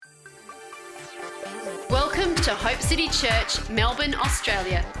Welcome to Hope City Church, Melbourne,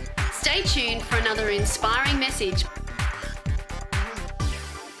 Australia. Stay tuned for another inspiring message.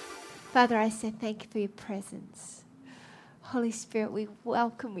 Father, I say thank you for your presence. Holy Spirit, we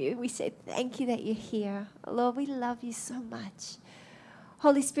welcome you. We say thank you that you're here. Lord, we love you so much.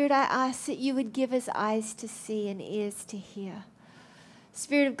 Holy Spirit, I ask that you would give us eyes to see and ears to hear.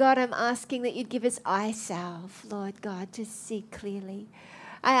 Spirit of God, I'm asking that you'd give us eye salve, Lord God, to see clearly.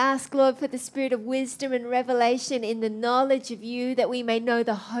 I ask, Lord, for the spirit of wisdom and revelation in the knowledge of you, that we may know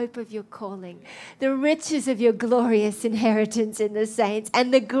the hope of your calling, the riches of your glorious inheritance in the saints,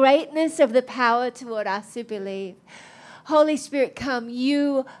 and the greatness of the power toward us who believe. Holy Spirit, come.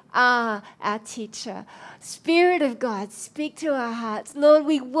 You are our teacher. Spirit of God, speak to our hearts. Lord,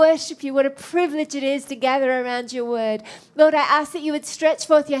 we worship you. What a privilege it is to gather around your word. Lord, I ask that you would stretch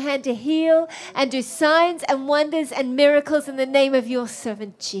forth your hand to heal and do signs and wonders and miracles in the name of your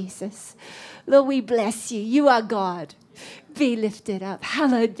servant Jesus. Lord, we bless you. You are God. Be lifted up.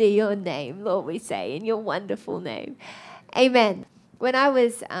 Hallowed be your name, Lord, we say, in your wonderful name. Amen. When I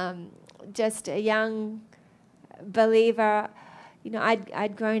was just a young believer,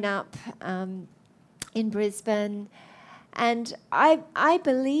 I'd grown up in Brisbane, and I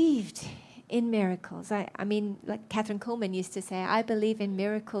believed in miracles. I mean, like Catherine Kuhlman used to say, I believe in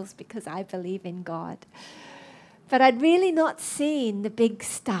miracles because I believe in God. But I'd really not seen the big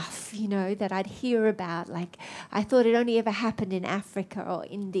stuff, that I'd hear about. Like, I thought it only ever happened in Africa or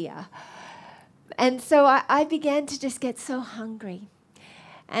India. And so I began to just get so hungry.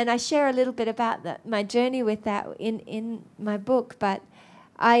 And I share a little bit about my journey with that in my book. But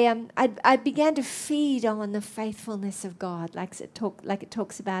I began to feed on the faithfulness of God, like it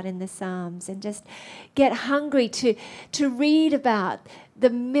talks about in the Psalms, and just get hungry to read about the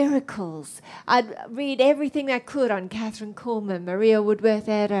miracles. I'd read everything I could on Catherine Kuhlman, Maria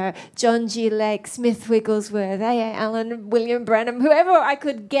Woodworth-Etter, John G. Lake, Smith Wigglesworth, A.A. Allen, William Branham, whoever I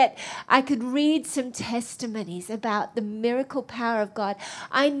could get. I could read some testimonies about the miracle power of God.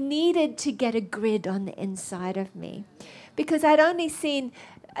 I needed to get a grid on the inside of me, because I'd only seen,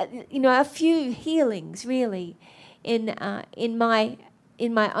 a few healings really in my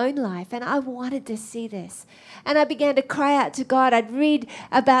own life, and I wanted to see this. And I began to cry out to God. I'd read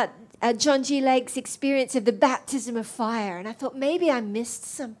about John G. Lake's experience of the baptism of fire, and I thought maybe I missed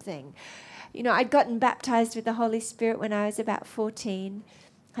something. I'd gotten baptized with the Holy Spirit when I was about 14,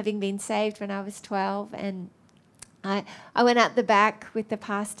 having been saved when I was 12, and I went out the back with the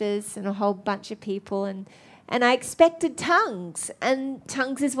pastors and a whole bunch of people, and I expected tongues, and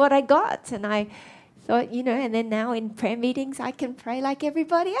tongues is what I got. And I thought, and then now in prayer meetings, I can pray like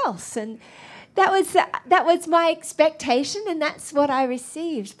everybody else. And that was my expectation, and that's what I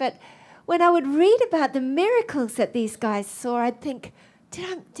received. But when I would read about the miracles that these guys saw, I'd think,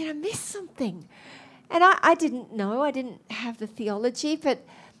 did I miss something? And I didn't know. I didn't have the theology, but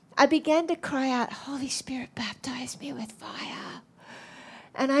I began to cry out, Holy Spirit, baptize me with fire.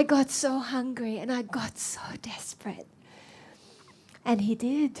 And I got so hungry, and I got so desperate. And he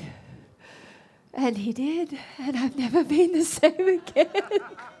did. And he did. And I've never been the same again.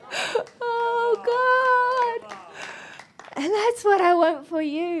 Oh, God. And that's what I want for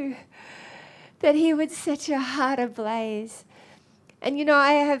you, that he would set your heart ablaze. And,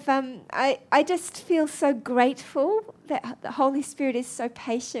 I just feel so grateful that the Holy Spirit is so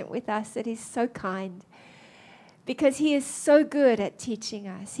patient with us, that he's so kind. Because he is so good at teaching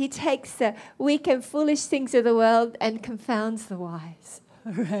us. He takes the weak and foolish things of the world and confounds the wise.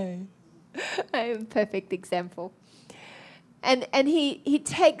 Hooray. I am a perfect example. And he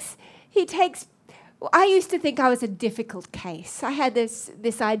takes. I used to think I was a difficult case. I had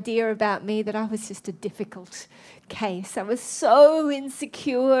this idea about me that I was just a difficult case. I was so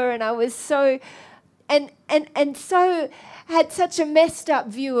insecure, and I was so and so had such a messed up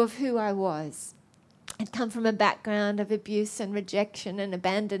view of who I was. I'd come from a background of abuse and rejection and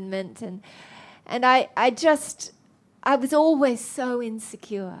abandonment, and I was always so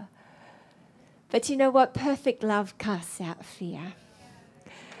insecure. But you know what? Perfect love casts out fear.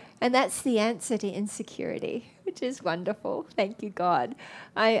 And that's the answer to insecurity, which is wonderful. Thank you, God.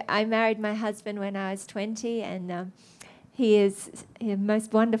 I married my husband when I was 20, and he is a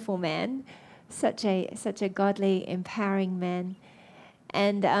most wonderful man, such a godly, empowering man.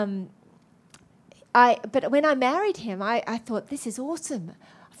 And but when I married him, I thought, this is awesome.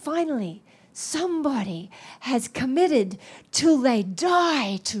 Finally, somebody has committed till they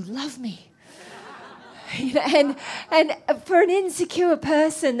die to love me. And for an insecure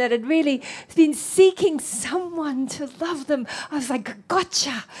person that had really been seeking someone to love them, I was like,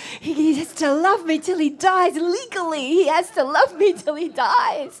 gotcha. He has to love me till he dies. Legally, he has to love me till he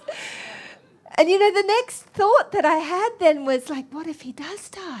dies. And the next thought that I had then was like, what if he does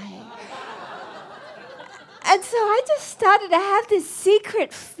die? And so I just started to have this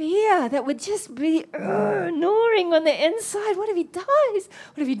secret fear that would just be gnawing on the inside. What if he dies?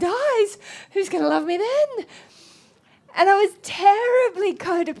 What if he dies? Who's going to love me then? And I was terribly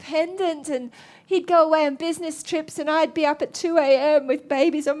codependent, and he'd go away on business trips and I'd be up at 2 a.m. with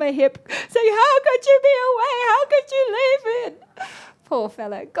babies on my hip saying, how could you be away? How could you leave it? Poor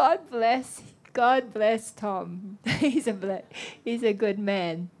fellow. God bless Tom. He's a good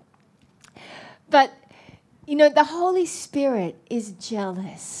man. But the Holy Spirit is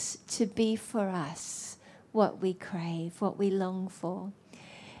jealous to be for us what we crave, what we long for.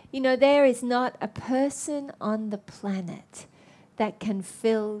 There is not a person on the planet that can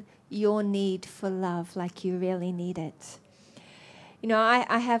fill your need for love like you really need it.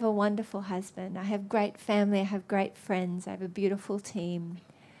 I have a wonderful husband. I have great family. I have great friends. I have a beautiful team.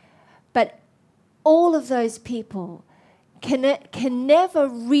 But all of those people can never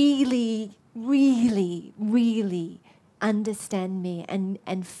really understand me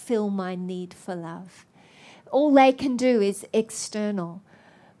and fill my need for love. All they can do is external.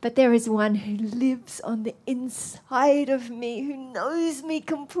 But there is one who lives on the inside of me, who knows me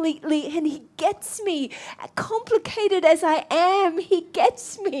completely, and he gets me. Complicated as I am, he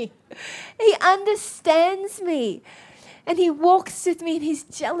gets me. He understands me. And he walks with me, and he's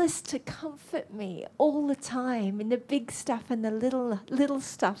jealous to comfort me all the time in the big stuff and the little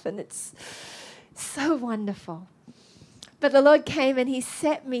stuff, and it's so wonderful. But the Lord came and he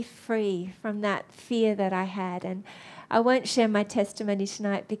set me free from that fear that I had. And I won't share my testimony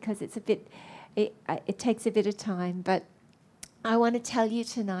tonight because it takes a bit of time. But I want to tell you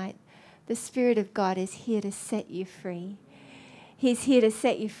tonight, the Spirit of God is here to set you free. He's here to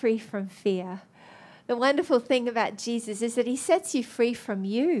set you free from fear. The wonderful thing about Jesus is that he sets you free from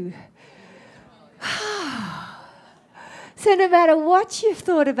you. So no matter what you've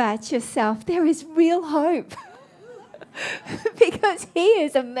thought about yourself, there is real hope. Because he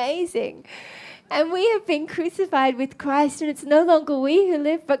is amazing. And we have been crucified with Christ, and it's no longer we who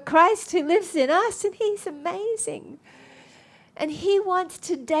live, but Christ who lives in us, and he's amazing. And he wants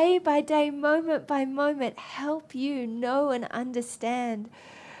to day by day, moment by moment, help you know and understand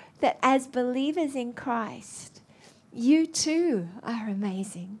that as believers in Christ, you too are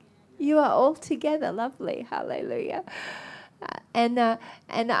amazing. You are altogether lovely. Hallelujah. And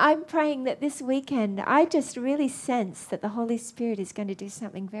I'm praying that this weekend, I just really sense that the Holy Spirit is going to do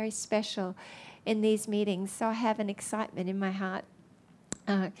something very special in these meetings. So I have an excitement in my heart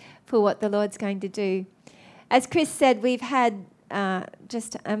for what the Lord's going to do. As Chris said, we've had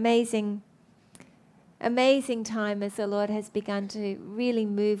just amazing time as the Lord has begun to really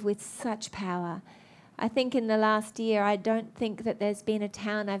move with such power. I think in the last year, I don't think that there's been a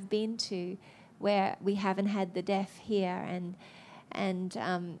town I've been to where we haven't had the deaf hear and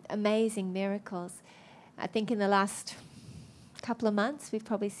amazing miracles. I think in the last couple of months, we've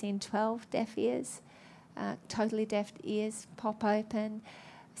probably seen 12 deaf ears, totally deaf ears pop open,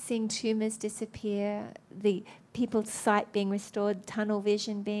 seeing tumours disappear, the people's sight being restored, tunnel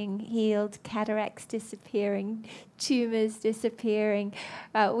vision being healed, cataracts disappearing, tumours disappearing.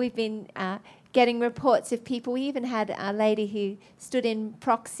 We've been getting reports of people. We even had a lady who stood in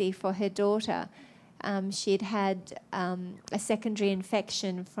proxy for her daughter. She'd had a secondary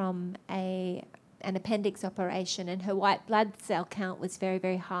infection from an appendix operation, and her white blood cell count was very,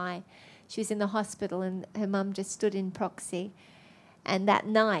 very high. She was in the hospital, and her mum just stood in proxy. And that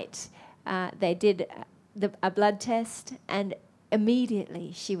night, they did a blood test, and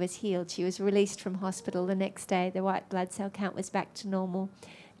immediately she was healed. She was released from hospital the next day. The white blood cell count was back to normal.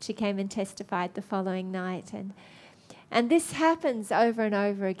 She came and testified the following night. And this happens over and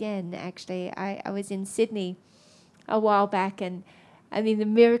over again, actually. I was in Sydney a while back, and I mean, the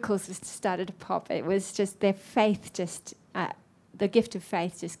miracles just started to pop. It was just their faith the gift of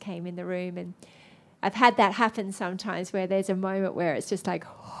faith just came in the room. And I've had that happen sometimes where there's a moment where it's just like,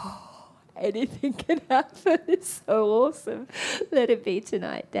 oh, anything can happen. It's so awesome. Let it be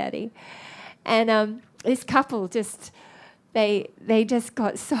tonight, Daddy. And this couple just, they just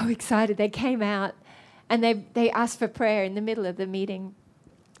got so excited. They came out and they asked for prayer in the middle of the meeting.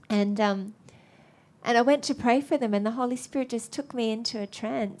 And I went to pray for them, and the Holy Spirit just took me into a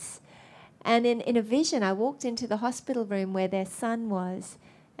trance. And in a vision, I walked into the hospital room where their son was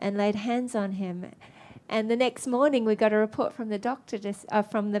and laid hands on him. And the next morning, we got a report from the doctor,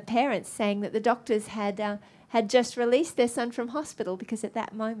 from the parents, saying that the doctors had just released their son from hospital because at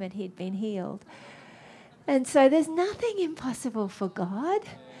that moment he'd been healed. And so there's nothing impossible for God.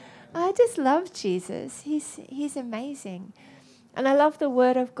 I just love Jesus. He's amazing. And I love the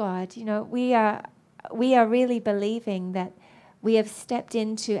Word of God. You know, we are really believing that we have stepped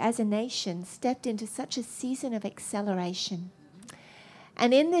into, as a nation, stepped into such a season of acceleration.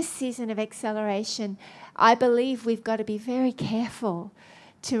 And in this season of acceleration, I believe we've got to be very careful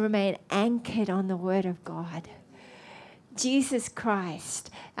to remain anchored on the Word of God. Jesus Christ,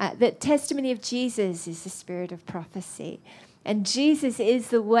 the testimony of Jesus is the spirit of prophecy. And Jesus is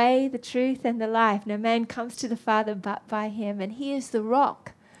the way, the truth, and the life. No man comes to the Father but by him. And he is the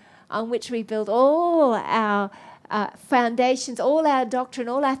rock on which we build all our foundations, all our doctrine,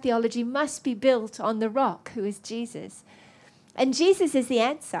 all our theology must be built on the rock, who is Jesus. And Jesus is the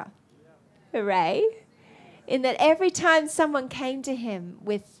answer. Hooray. In that every time someone came to him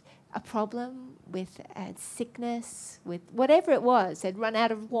with a problem, with a sickness, with whatever it was, they'd run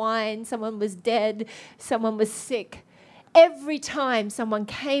out of wine, someone was dead, someone was sick. Every time someone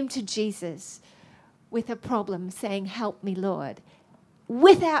came to Jesus with a problem saying, "Help me, Lord,"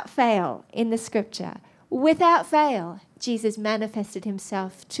 without fail in the scripture, without fail, Jesus manifested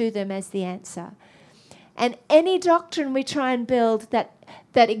himself to them as the answer. And any doctrine we try and build that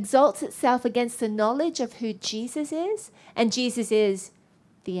exalts itself against the knowledge of who Jesus is, and Jesus is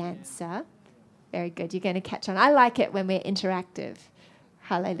the answer. Very good. You're going to catch on. I like it when we're interactive.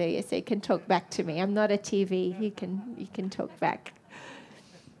 Hallelujah. So you can talk back to me. I'm not a TV. You can talk back.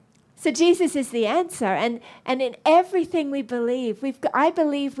 So Jesus is the answer. And in everything we believe, I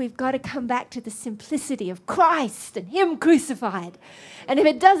believe we've got to come back to the simplicity of Christ and him crucified. And if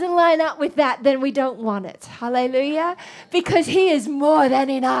it doesn't line up with that, then we don't want it. Hallelujah. Because he is more than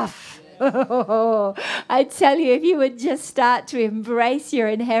enough. I tell you, if you would just start to embrace your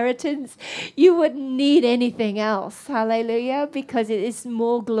inheritance, you wouldn't need anything else. Hallelujah. Because it is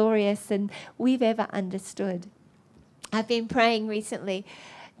more glorious than we've ever understood. I've been praying recently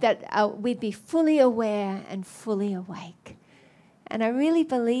that we'd be fully aware and fully awake. And I really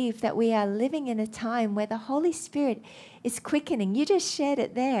believe that we are living in a time where the Holy Spirit is quickening. You just shared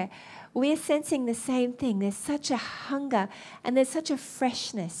it there. We're sensing the same thing. There's such a hunger and there's such a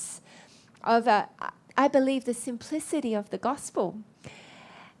freshness of, I believe, the simplicity of the gospel.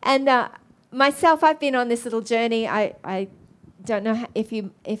 And myself, I've been on this little journey. I don't know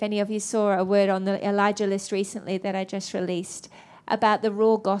if any of you saw a word on the Elijah list recently that I just released about the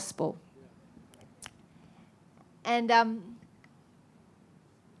raw gospel. And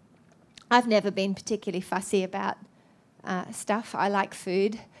I've never been particularly fussy about stuff. I like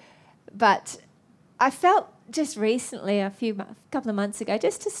food. But I felt just recently, a couple of months ago,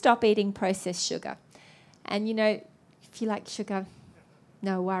 just to stop eating processed sugar. And, you know, if you like sugar,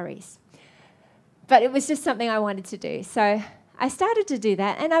 no worries. But it was just something I wanted to do. So I started to do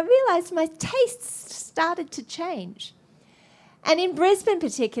that, and I realised my tastes started to change. And in Brisbane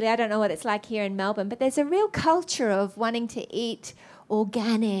particularly, I don't know what it's like here in Melbourne, but there's a real culture of wanting to eat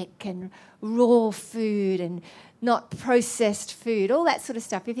organic and raw food and not processed food, all that sort of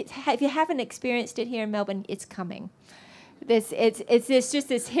stuff. If you haven't experienced it here in Melbourne, it's coming. There's just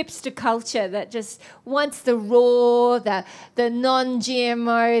this hipster culture that just wants the raw, the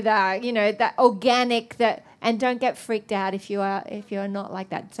non-GMO, the organic, and don't get freaked out if you're not like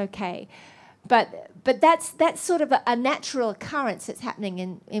that. It's okay. But that's sort of a natural occurrence that's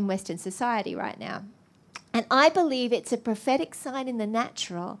happening in Western society right now. And I believe it's a prophetic sign in the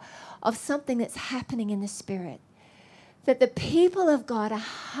natural of something that's happening in the spirit. That the people of God are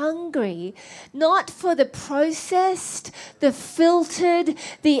hungry, not for the processed, the filtered,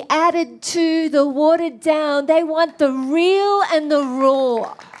 the added to, the watered down. They want the real and the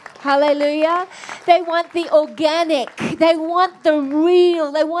raw. Hallelujah. They want the organic. They want the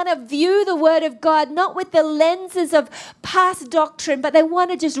real. They want to view the Word of God not with the lenses of past doctrine, but they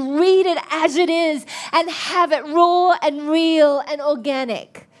want to just read it as it is and have it raw and real and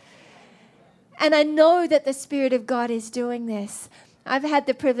organic. And I know that the Spirit of God is doing this. I've had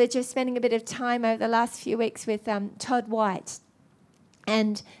the privilege of spending a bit of time over the last few weeks with Todd White.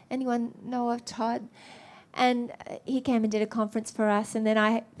 And anyone know of Todd? And he came and did a conference for us. And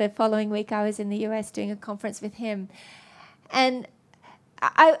then the following week, I was in the US doing a conference with him. And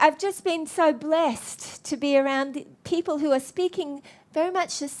I've just been so blessed to be around people who are speaking very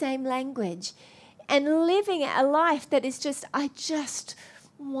much the same language and living a life that is just, I just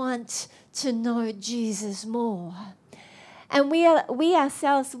want to know Jesus more. And we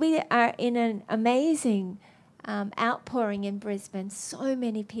ourselves are in an amazing outpouring in Brisbane. So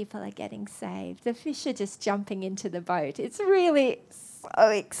many people are getting saved. The fish are just jumping into the boat. It's really so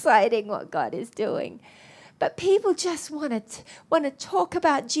exciting what God is doing. But people just want to talk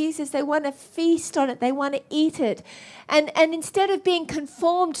about Jesus. They want to feast on it. They want to eat it. And instead of being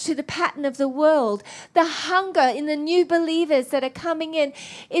conformed to the pattern of the world, the hunger in the new believers that are coming in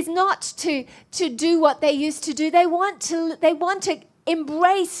is not to do what they used to do. They want to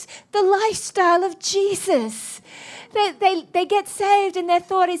embrace the lifestyle of Jesus. They get saved and their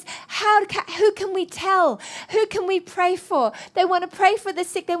thought is, who can we tell? Who can we pray for? They want to pray for the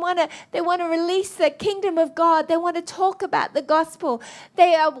sick. They want to release the kingdom of God. They want to talk about the gospel.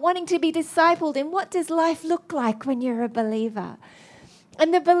 They are wanting to be discipled in what does life look like when you're a believer.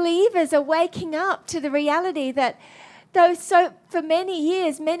 And the believers are waking up to the reality that for many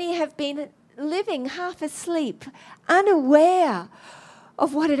years, many have been living half asleep, unaware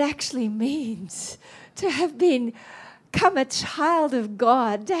of what it actually means to have become a child of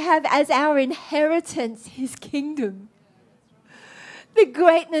God, to have as our inheritance His kingdom. The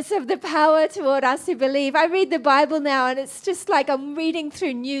greatness of the power toward us who believe. I read the Bible now and it's just like I'm reading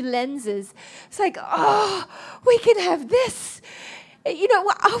through new lenses. It's like, we can have this. We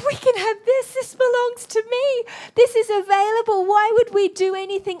can have this. This belongs to me. This is available. Why would we do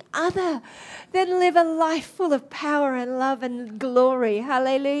anything other than live a life full of power and love and glory?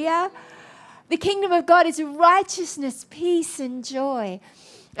 Hallelujah. The kingdom of God is righteousness, peace, and joy.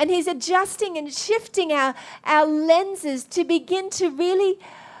 And He's adjusting and shifting our lenses to begin to really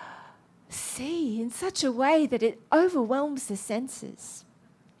see in such a way that it overwhelms the senses.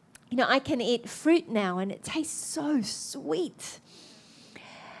 I can eat fruit now and it tastes so sweet.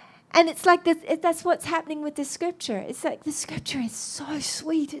 And it's like that's what's happening with the scripture. It's like the scripture is so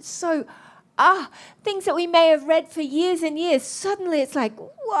sweet. It's so, things that we may have read for years and years. Suddenly it's like,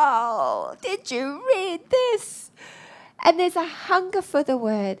 whoa, did you read this? And there's a hunger for the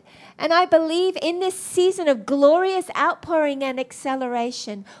word. And I believe in this season of glorious outpouring and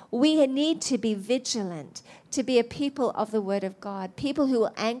acceleration, we need to be vigilant, to be a people of the word of God, people who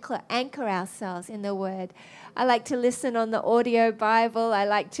will anchor ourselves in the word. I like to listen on the audio Bible. I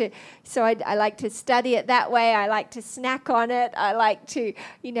like to study it that way. I like to snack on it. I like to,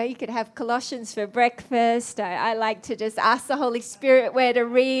 you could have Colossians for breakfast. I like to just ask the Holy Spirit where to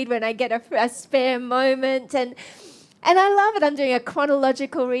read when I get a spare moment. And I love it. I'm doing a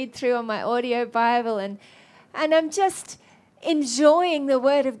chronological read through on my audio Bible and I'm just enjoying the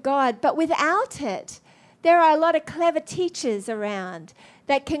Word of God. But without it, there are a lot of clever teachers around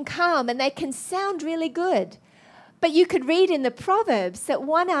that can come and they can sound really good. But you could read in the Proverbs that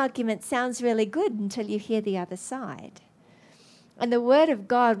one argument sounds really good until you hear the other side. And the Word of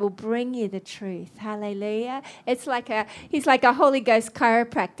God will bring you the truth. Hallelujah. He's like a Holy Ghost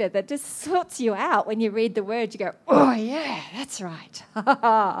chiropractor that just sorts you out when you read the Word. You go, oh, yeah, that's right.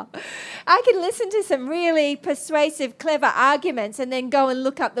 I can listen to some really persuasive, clever arguments and then go and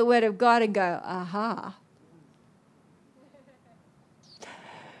look up the Word of God and go, aha.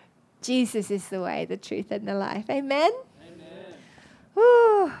 Jesus is the way, the truth, and the life. Amen? Amen.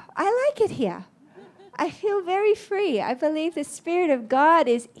 Ooh, I like it here. I feel very free. I believe the Spirit of God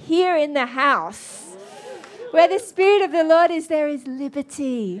is here in the house. Where the Spirit of the Lord is, there is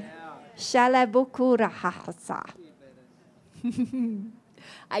liberty. Shalabukura.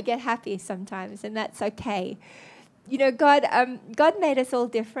 I get happy sometimes, and that's okay. God made us all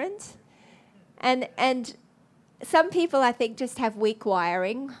different. And some people, I think, just have weak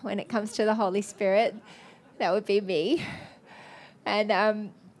wiring when it comes to the Holy Spirit. That would be me.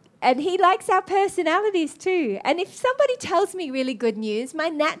 And He likes our personalities too. And if somebody tells me really good news, my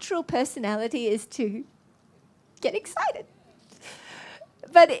natural personality is to get excited.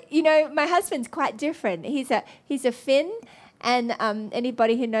 But, my husband's quite different. He's a Finn, and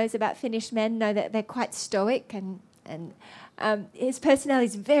anybody who knows about Finnish men know that they're quite stoic, and his personality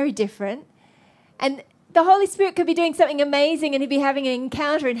is very different. And the Holy Spirit could be doing something amazing and he'd be having an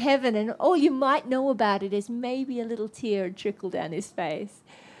encounter in heaven, and all you might know about it is maybe a little tear trickle down his face.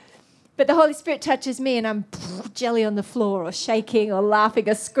 But the Holy Spirit touches me and I'm jelly on the floor or shaking or laughing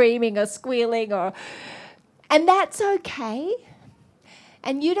or screaming or squealing and that's okay.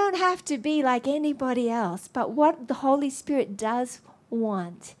 And you don't have to be like anybody else. But what the Holy Spirit does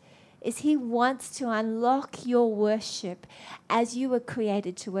want is He wants to unlock your worship as you were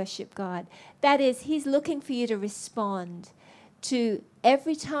created to worship God. That is, He's looking for you to respond to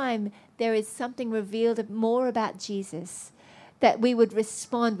every time there is something revealed more about Jesus, that we would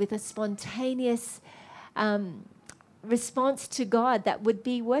respond with a spontaneous response to God that would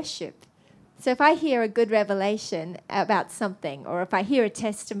be worship. So if I hear a good revelation about something, or if I hear a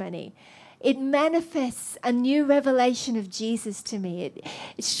testimony, it manifests a new revelation of Jesus to me.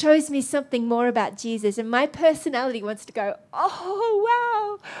 It shows me something more about Jesus, and my personality wants to go,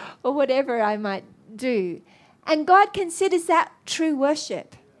 oh, wow, or whatever I might do. And God considers that true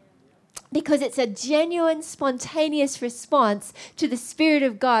worship because it's a genuine, spontaneous response to the Spirit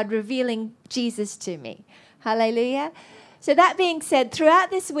of God revealing Jesus to me. Hallelujah. So that being said, throughout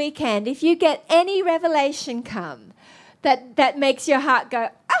this weekend, if you get any revelation come that makes your heart go,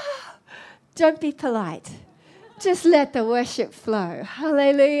 ah, don't be polite. Just let the worship flow.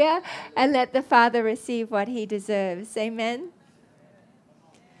 Hallelujah. And let the Father receive what he deserves. Amen.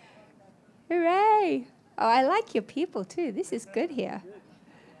 Hooray. Oh, I like your people too. This is good here.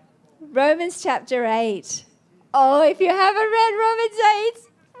 Romans chapter 8. Oh, if you haven't read Romans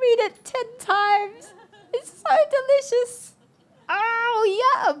 8, read it 10 times. It's so delicious.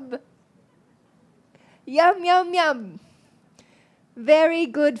 Oh, yum. Yum, yum, yum. Very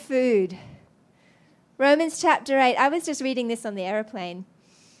good food. Romans chapter 8. I was just reading this on the aeroplane.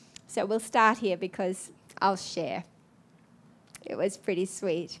 So we'll start here because I'll share. It was pretty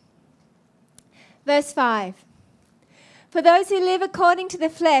sweet. Verse 5. For those who live according to the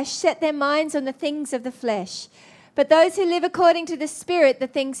flesh set their minds on the things of the flesh, but those who live according to the Spirit, the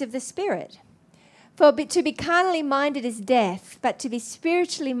things of the Spirit. For to be carnally minded is death, but to be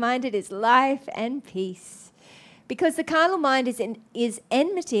spiritually minded is life and peace. Because the carnal mind is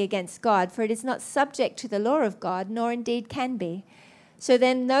enmity against God, for it is not subject to the law of God, nor indeed can be. So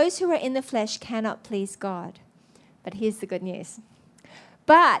then those who are in the flesh cannot please God. But here's the good news.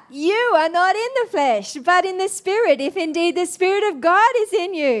 But you are not in the flesh, but in the Spirit, if indeed the Spirit of God is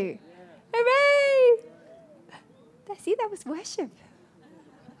in you. Yeah. Hooray! See, that was worship.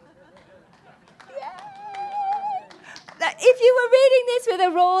 If you were reading this with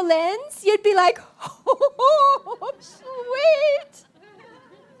a raw lens, you'd be like, oh, sweet.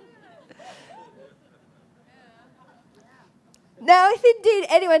 Now, if indeed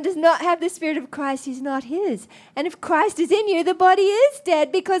anyone does not have the Spirit of Christ, he's not his. And if Christ is in you, the body is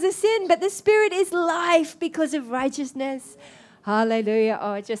dead because of sin, but the Spirit is life because of righteousness. Hallelujah.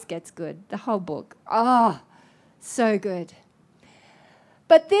 Oh, it just gets good. The whole book. Oh, so good.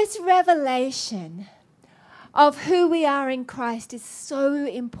 But this revelation of who we are in Christ is so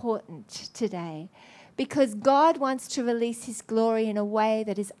important today because God wants to release his glory in a way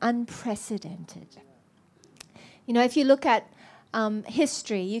that is unprecedented. You know, if you look at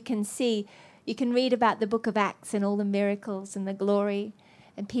history, you can read about the book of Acts and all the miracles and the glory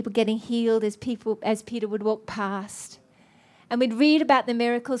and people getting healed as Peter would walk past. And we'd read about the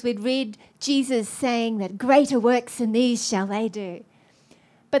miracles. We'd read Jesus saying that greater works than these shall they do.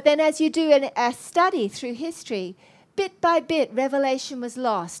 But then as you do a study through history, bit by bit, revelation was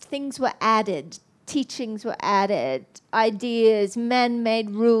lost. Things were added. Teachings were added. Ideas,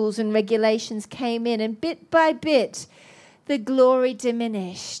 man-made rules and regulations came in. And bit by bit, the glory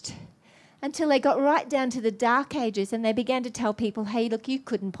diminished until they got right down to the Dark Ages and they began to tell people, hey, look, you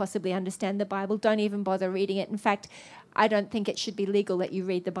couldn't possibly understand the Bible. Don't even bother reading it. In fact, I don't think it should be legal that you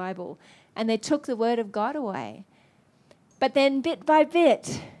read the Bible. And they took the word of God away. But then bit by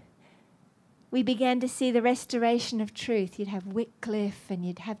bit, we began to see the restoration of truth. You'd have Wycliffe and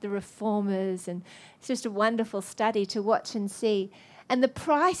you'd have the Reformers, and it's just a wonderful study to watch and see. And the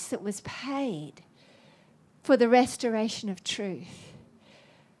price that was paid for the restoration of truth.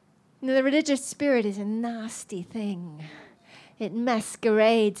 You know, the religious spirit is a nasty thing. It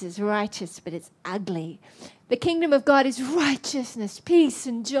masquerades as righteous, but it's ugly. The kingdom of God is righteousness, peace,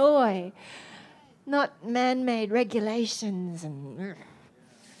 and joy, not man-made regulations.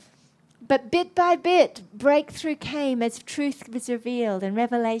 But bit by bit, breakthrough came as truth was revealed and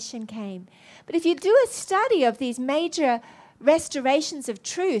revelation came. But if you do a study of these major restorations of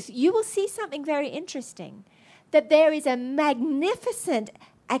truth, you will see something very interesting, that there is a magnificent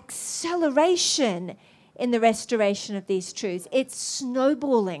acceleration in the restoration of these truths. It's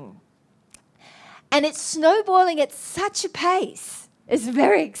snowballing. And it's snowballing at such a pace. It's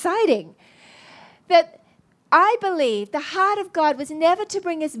very exciting. That I believe the heart of God was never to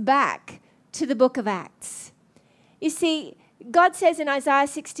bring us back to the book of Acts. You see, God says in Isaiah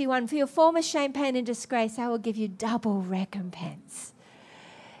 61, for your former shame, pain, and disgrace, I will give you double recompense.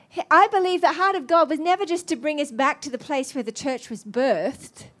 I believe the heart of God was never just to bring us back to the place where the church was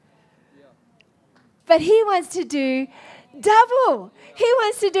birthed, but he wants to do double. He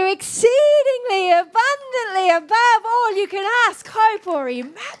wants to do exceedingly, abundantly, above all you can ask, hope, or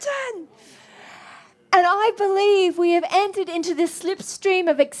imagine. And I believe we have entered into the slipstream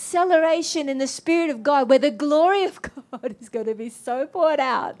of acceleration in the Spirit of God, where the glory of God is going to be so poured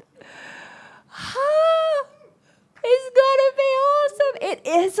out. It's going to be awesome. It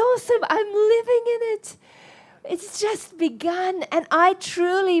is awesome. I'm living in it. It's just begun. And I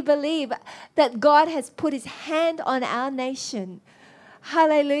truly believe that God has put his hand on our nation.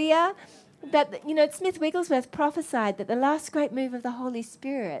 Hallelujah. that, Smith Wigglesworth prophesied that the last great move of the Holy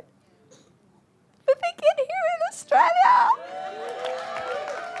Spirit would begin here in Australia.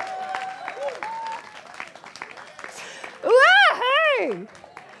 Woohoo!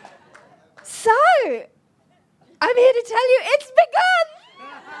 So, I'm here to tell you it's begun.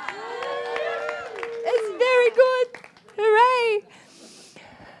 It's very good. Hooray.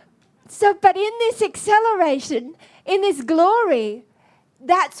 So, but in this acceleration, in this glory,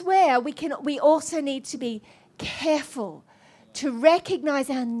 that's where we also need to be careful to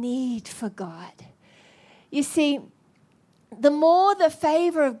recognize our need for God. You see, the more the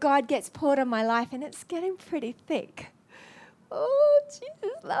favor of God gets poured on my life, and it's getting pretty thick. Oh,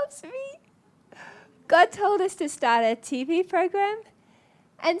 Jesus loves me. God told us to start a TV program,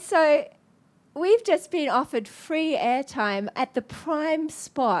 and so we've just been offered free airtime at the prime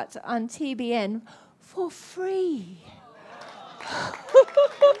spot on TBN for free.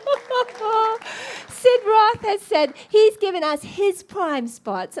 Sid Roth has said he's given us his prime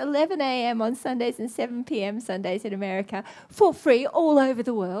spots, 11 a.m. on Sundays and 7 p.m. Sundays in America, for free all over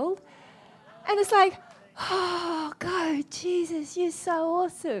the world. And it's like, oh, God, Jesus, you're so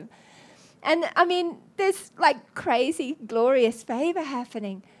awesome. And, I mean, there's like crazy, glorious favor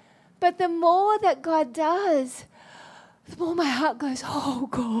happening. But the more that God does, the more my heart goes, oh,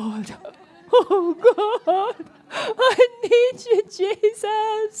 God. Oh, God, I need you,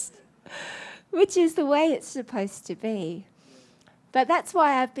 Jesus. Which is the way it's supposed to be. But that's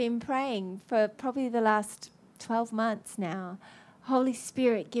why I've been praying for probably the last 12 months now. Holy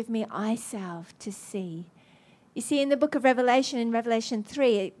Spirit, give me eye salve to see. You see, in the book of Revelation, in Revelation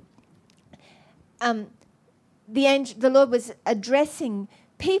 3, the Lord was addressing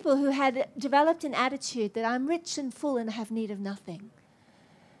people who had developed an attitude that I'm rich and full and have need of nothing.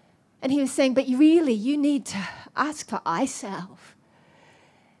 And he was saying, but you need to ask for eye salve.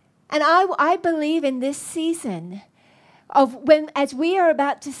 And I believe in this season as we are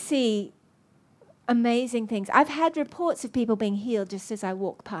about to see amazing things. I've had reports of people being healed just as I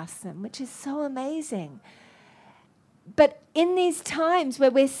walk past them, which is so amazing. But in these times where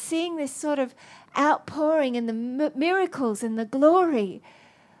we're seeing this sort of outpouring and the miracles and the glory,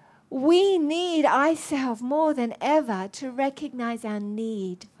 we need eye salve more than ever to recognize our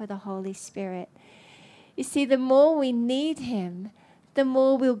need for the Holy Spirit. You see, the more we need him, the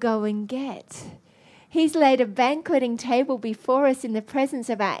more we'll go and get. He's laid a banqueting table before us in the presence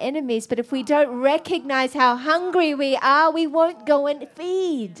of our enemies, but if we don't recognize how hungry we are, we won't go and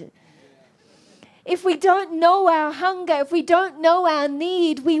feed. If we don't know our hunger, if we don't know our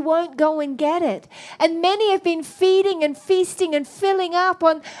need, we won't go and get it. And many have been feeding and feasting and filling up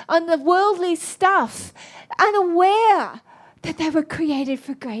on the worldly stuff, unaware that they were created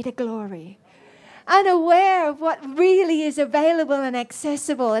for greater glory, unaware of what really is available and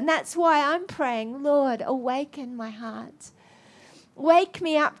accessible. And that's why I'm praying, Lord, awaken my heart. Wake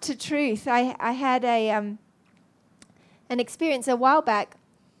me up to truth. I had an experience a while back.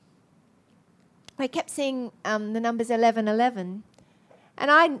 I kept seeing the numbers 11:11, and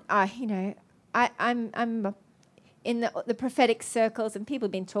I'm in the prophetic circles, and people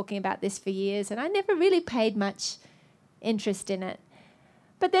have been talking about this for years, and I never really paid much interest in it.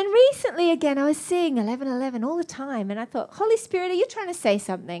 But then recently again, I was seeing 11:11 all the time, and I thought, Holy Spirit, are you trying to say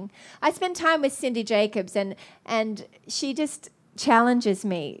something? I spend time with Cindy Jacobs, and she just challenges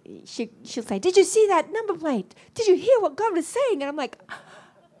me. She'll say, did you see that number plate? Did you hear what God was saying? And I'm like,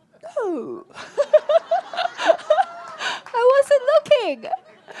 no. I wasn't looking.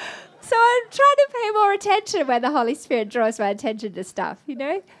 So I'm trying to pay more attention when the Holy Spirit draws my attention to stuff,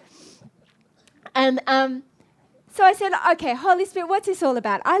 And so I said, okay, Holy Spirit, what's this all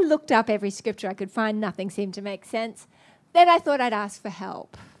about? I looked up every scripture I could find. Nothing seemed to make sense. Then I thought I'd ask for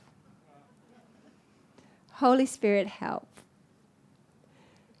help. Holy Spirit, help.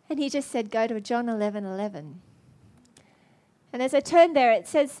 And he just said, go to John 11:11. And as I turned there, it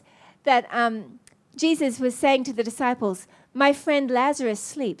says that Jesus was saying to the disciples, my friend Lazarus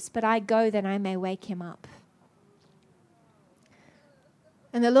sleeps, but I go that I may wake him up.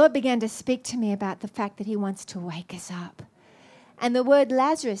 And the Lord began to speak to me about the fact that he wants to wake us up. And the word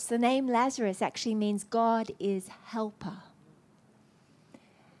Lazarus, the name Lazarus, actually means God is helper.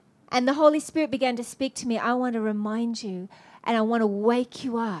 And the Holy Spirit began to speak to me. I want to remind you, and I want to wake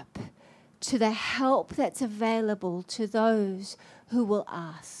you up to the help that's available to those who will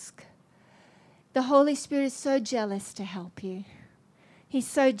ask. The Holy Spirit is so jealous to help you. He's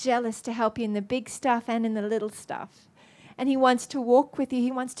so jealous to help you in the big stuff and in the little stuff. And he wants to walk with you.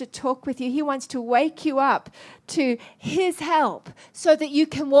 He wants to talk with you. He wants to wake you up to his help so that you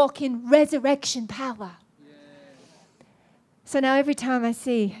can walk in resurrection power. So now every time I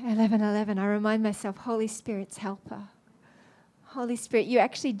see 11:11, I remind myself, Holy Spirit's helper. Holy Spirit, you're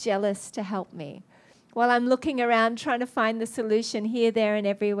actually jealous to help me. While I'm looking around trying to find the solution here, there, and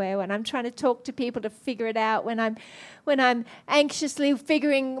everywhere, when I'm trying to talk to people to figure it out, when I'm anxiously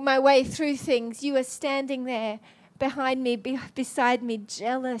figuring my way through things, you are standing there behind me, beside me,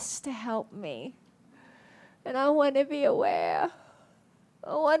 jealous to help me. And I want to be aware.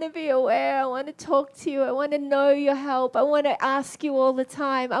 I want to be aware. I want to talk to you. I want to know your help. I want to ask you all the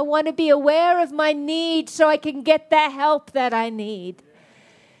time. I want to be aware of my need so I can get the help that I need.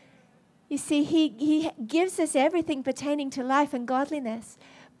 You see, he gives us everything pertaining to life and godliness,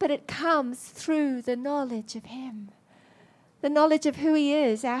 but it comes through the knowledge of him, the knowledge of who he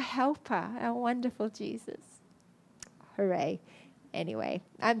is, our helper, our wonderful Jesus. Hooray. Anyway,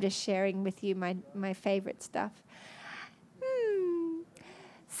 I'm just sharing with you my favorite stuff.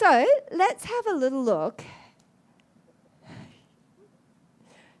 So let's have a little look.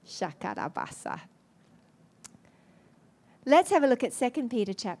 Shakarabasa. Let's have a look at 2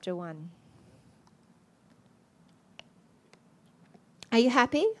 Peter chapter 1. Are you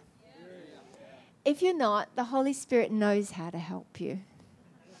happy? Yeah. If you're not, the Holy Spirit knows how to help you.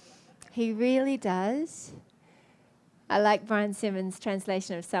 He really does. I like Brian Simmons'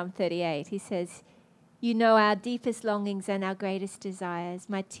 translation of Psalm 38. He says, you know our deepest longings and our greatest desires.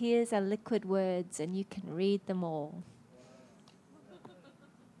 My tears are liquid words, and you can read them all.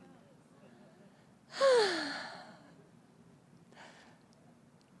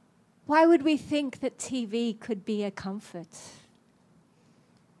 Why would we think that TV could be a comfort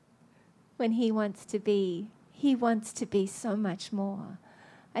when he wants to be so much more?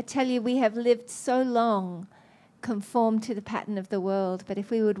 I tell you, we have lived so long conformed to the pattern of the world, but if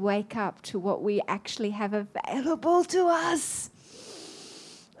we would wake up to what we actually have available to us,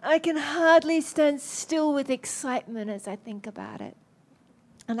 I can hardly stand still with excitement as I think about it.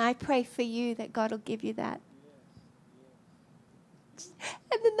 And I pray for you that God will give you that.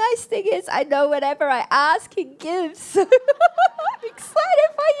 And the nice thing is, I know whatever I ask, he gives. I'm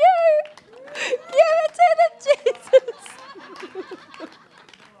excited for you. Give it to the Jesus.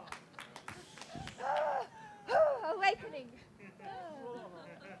 Awakening.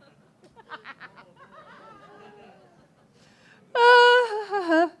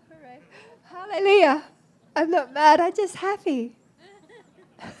 Hallelujah. I'm not mad, I'm just happy.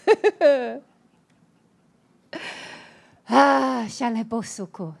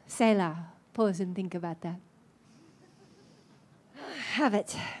 Shalebosoko. Selah. Pause and think about that. Have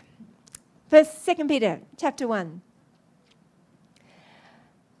it. 2 Peter chapter 1.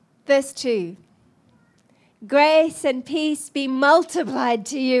 Verse 2. Grace and peace be multiplied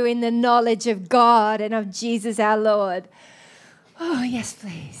to you in the knowledge of God and of Jesus our Lord. Oh, yes,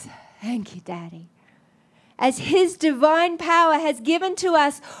 please. Thank you, Daddy. As his divine power has given to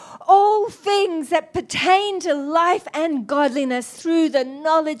us all things that pertain to life and godliness through the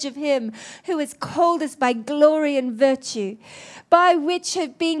knowledge of him who has called us by glory and virtue, by which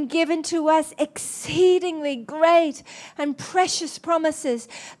have been given to us exceedingly great and precious promises,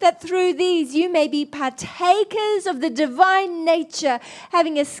 that through these you may be partakers of the divine nature,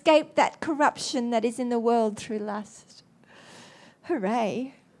 having escaped that corruption that is in the world through lust.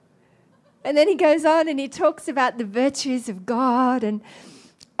 Hooray. And then he goes on and he talks about the virtues of God. And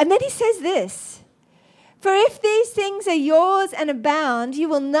then he says this, for if these things are yours and abound, you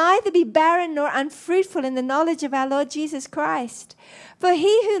will neither be barren nor unfruitful in the knowledge of our Lord Jesus Christ. For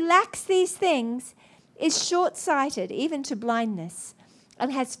he who lacks these things is short-sighted, even to blindness,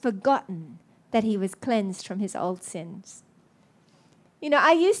 and has forgotten that he was cleansed from his old sins. You know,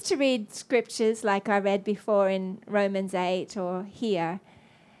 I used to read scriptures like I read before in Romans 8 or here,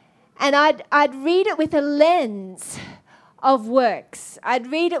 and I'd read it with a lens of works.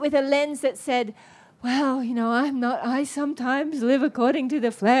 I'd read it with a lens that said, well, you know, I sometimes live according to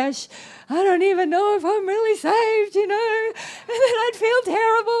the flesh. I don't even know if I'm really saved, you know. And then I'd feel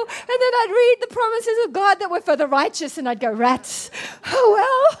terrible. And then I'd read the promises of God that were for the righteous, and I'd go, rats. Oh,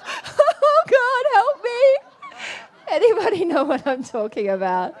 well, oh, God, help me. Anybody know what I'm talking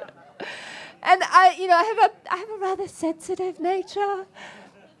about? And I have a rather sensitive nature.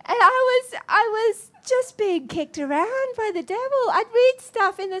 And I was just being kicked around by the devil. I'd read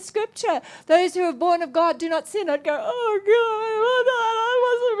stuff in the scripture. Those who are born of God do not sin. I'd go, oh, God, I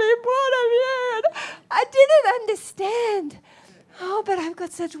wasn't being born of you. I didn't understand. Oh, but I've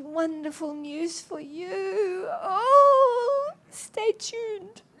got such wonderful news for you. Oh, stay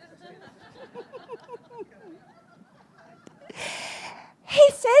tuned. He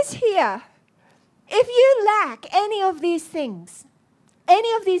says here, if you lack any of these things,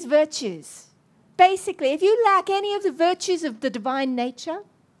 any of these virtues, basically, if you lack any of the virtues of the divine nature,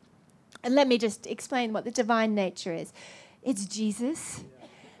 and let me just explain what the divine nature is. It's Jesus.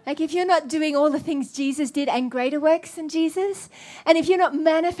 Like if you're not doing all the things Jesus did and greater works than Jesus, and if you're not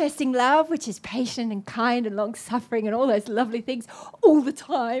manifesting love, which is patient and kind and long-suffering and all those lovely things all the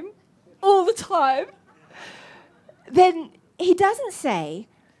time, then he doesn't say,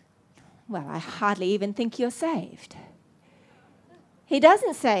 well, I hardly even think you're saved. He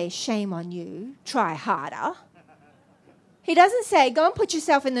doesn't say, shame on you, try harder. He doesn't say, go and put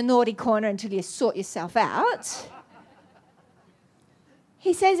yourself in the naughty corner until you sort yourself out.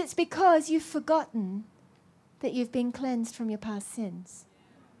 He says it's because you've forgotten that you've been cleansed from your past sins.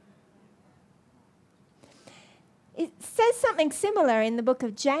 It says something similar in the book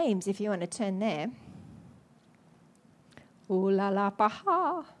of James, if you want to turn there. Ooh la la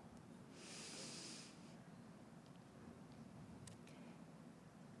paha.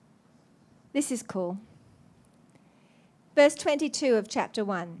 This is cool. Verse 22 of chapter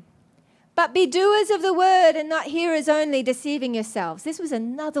 1. But be doers of the word and not hearers only, deceiving yourselves. This was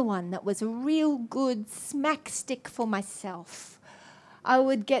another one that was a real good smack stick for myself. I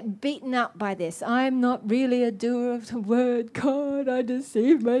would get beaten up by this. I'm not really a doer of the word. God, I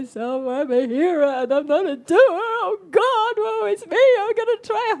deceive myself. I'm a hearer and I'm not a doer. Oh God, woe is me. I'm going to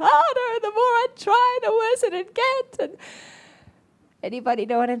try harder. And the more I try, the worse it gets. And anybody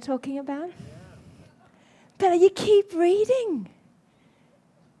know what I'm talking about? But you keep reading.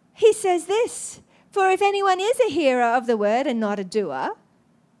 He says this, for if anyone is a hearer of the word and not a doer,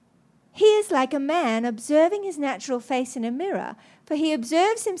 he is like a man observing his natural face in a mirror. For he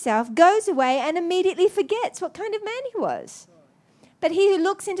observes himself, goes away, and immediately forgets what kind of man he was. But he who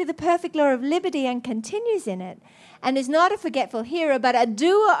looks into the perfect law of liberty and continues in it, and is not a forgetful hearer, but a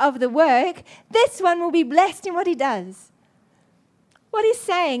doer of the work, this one will be blessed in what he does. What he's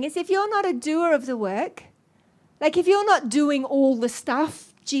saying is if you're not a doer of the work, like if you're not doing all the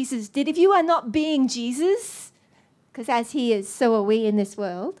stuff Jesus did, if you are not being Jesus, because as he is, so are we in this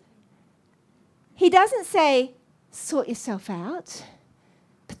world, he doesn't say, sort yourself out,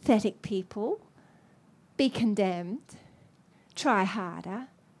 pathetic people, be condemned, try harder.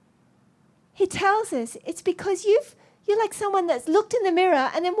 He tells us it's because you're like someone that's looked in the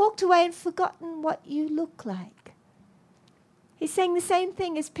mirror and then walked away and forgotten what you look like. He's saying the same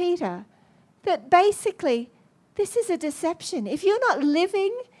thing as Peter, that basically this is a deception. If you're not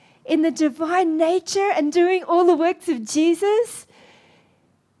living in the divine nature and doing all the works of Jesus,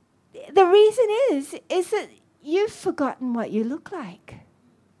 the reason is that you've forgotten what you look like.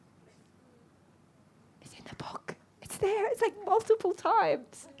 It's in the book. It's there. It's like multiple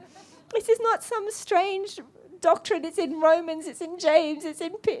times. This is not some strange doctrine. It's in Romans. It's in James. It's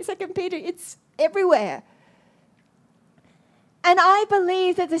in 2 Peter. It's everywhere. And I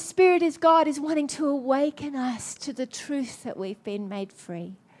believe that the Spirit of God is wanting to awaken us to the truth that we've been made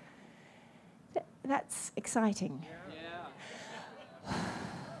free. That's exciting. Yeah.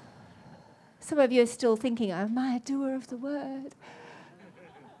 Some of you are still thinking, am I a doer of the word?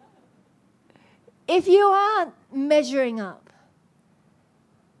 If you aren't measuring up,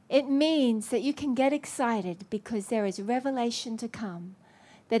 it means that you can get excited because there is revelation to come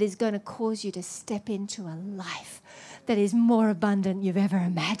that is going to cause you to step into a life that is more abundant you've ever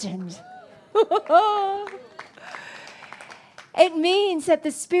imagined. It means that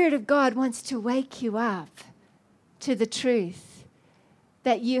the Spirit of God wants to wake you up to the truth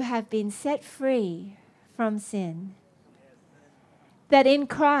that you have been set free from sin. That in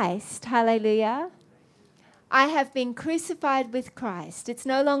Christ, hallelujah, I have been crucified with Christ. It's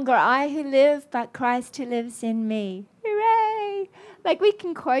no longer I who live, but Christ who lives in me. Hooray! Like we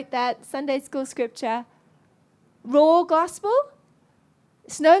can quote that Sunday school scripture. Raw gospel.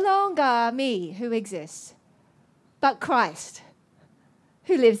 It's no longer me who exists, but Christ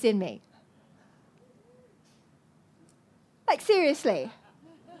who lives in me. Like seriously.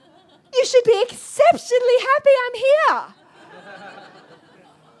 You should be exceptionally happy I'm here.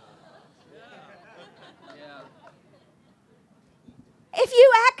 If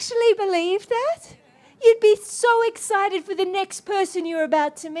you actually believe that, you'd be so excited for the next person you're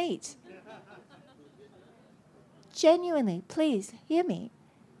about to meet. Genuinely, please hear me.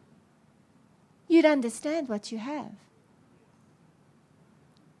 You'd understand what you have.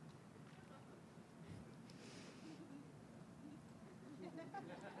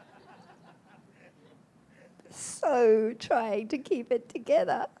 So trying to keep it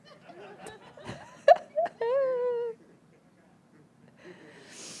together.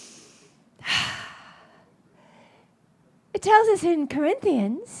 It tells us in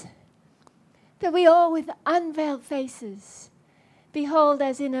Corinthians that we all with unveiled faces behold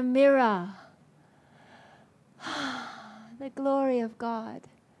as in a mirror the glory of God.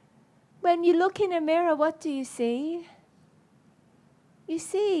 When you look in a mirror, what do you see? You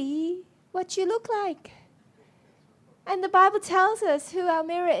see what you look like. And the Bible tells us who our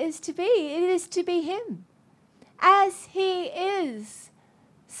mirror is to be. It is to be Him. As He is,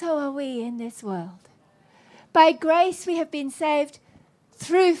 so are we in this world. By grace we have been saved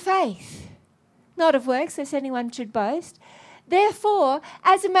through faith, not of works, lest anyone should boast. Therefore,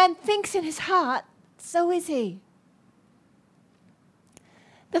 as a man thinks in his heart, so is he.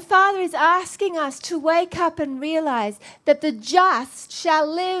 The Father is asking us to wake up and realize that the just shall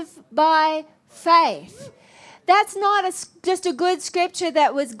live by faith. That's not just a good scripture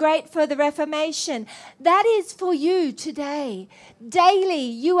that was great for the Reformation. That is for you today. Daily,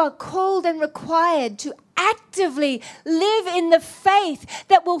 you are called and required to actively live in the faith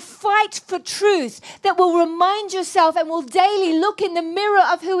that will fight for truth, that will remind yourself and will daily look in the mirror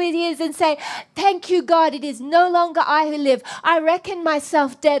of who it is and say, thank you, God, it is no longer I who live. I reckon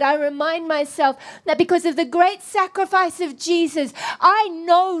myself dead. I remind myself that because of the great sacrifice of Jesus, I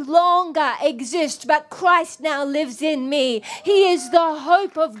no longer exist, but Christ now lives in me. He is the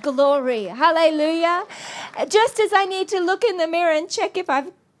hope of glory. Hallelujah. Just as I need to look in the mirror and check if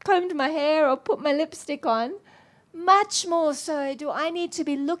I've combed my hair or put my lipstick on, much more so do I need to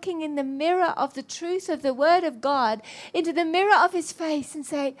be looking in the mirror of the truth of the Word of God, into the mirror of His face and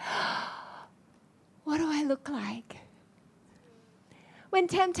say, what do I look like? When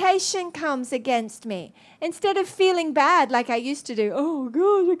temptation comes against me, instead of feeling bad like I used to do, oh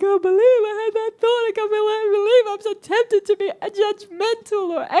God, I can't believe I had that thought, I can't believe I'm so tempted to be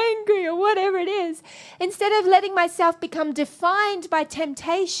judgmental or angry or whatever it is. Instead of letting myself become defined by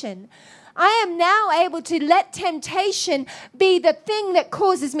temptation, I am now able to let temptation be the thing that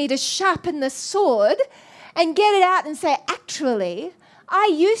causes me to sharpen the sword and get it out and say, actually, I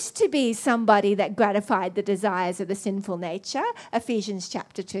used to be somebody that gratified the desires of the sinful nature, Ephesians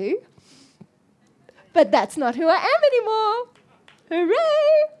chapter 2. But that's not who I am anymore.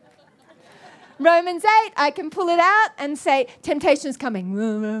 Hooray! Romans 8, I can pull it out and say, temptation's coming.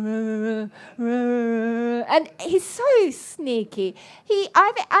 And he's so sneaky.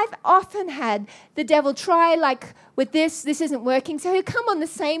 I've often had the devil try, like, with this isn't working. So he'll come on the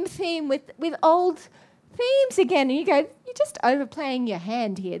same theme with old themes again. And you go, you're just overplaying your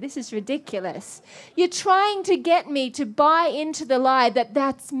hand here. This is ridiculous. You're trying to get me to buy into the lie that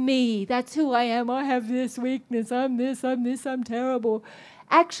that's me. That's who I am. I have this weakness. I'm this, I'm terrible.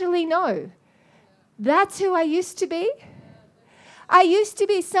 Actually, no. That's who I used to be. I used to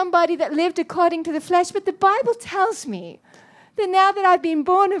be somebody that lived according to the flesh, but the Bible tells me that now that I've been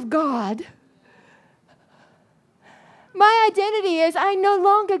born of God, my identity is I no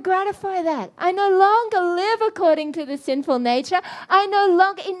longer gratify that. I no longer live according to the sinful nature. It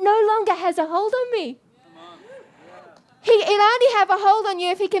no longer has a hold on me. It only have a hold on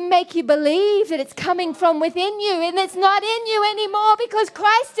you if he can make you believe that it's coming from within you and it's not in you anymore because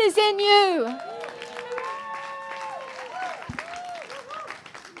Christ is in you.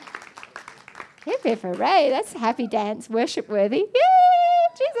 Hip, hip, hooray. That's happy dance, worship worthy. Yay,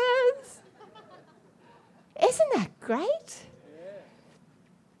 Jesus. Isn't that great?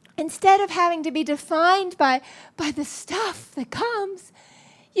 Instead of having to be defined by the stuff that comes,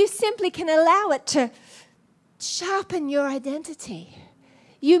 you simply can allow it to sharpen your identity.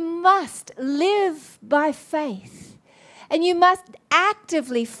 You must live by faith. And you must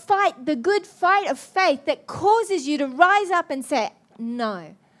actively fight the good fight of faith that causes you to rise up and say,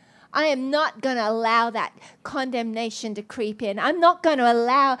 no, I am not going to allow that condemnation to creep in. I'm not going to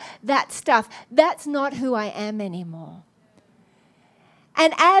allow that stuff. That's not who I am anymore.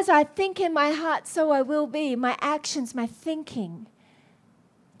 And as I think in my heart, so I will be. My actions, my thinking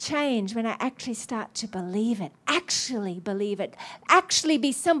change when I actually start to believe it, actually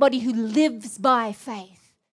be somebody who lives by faith.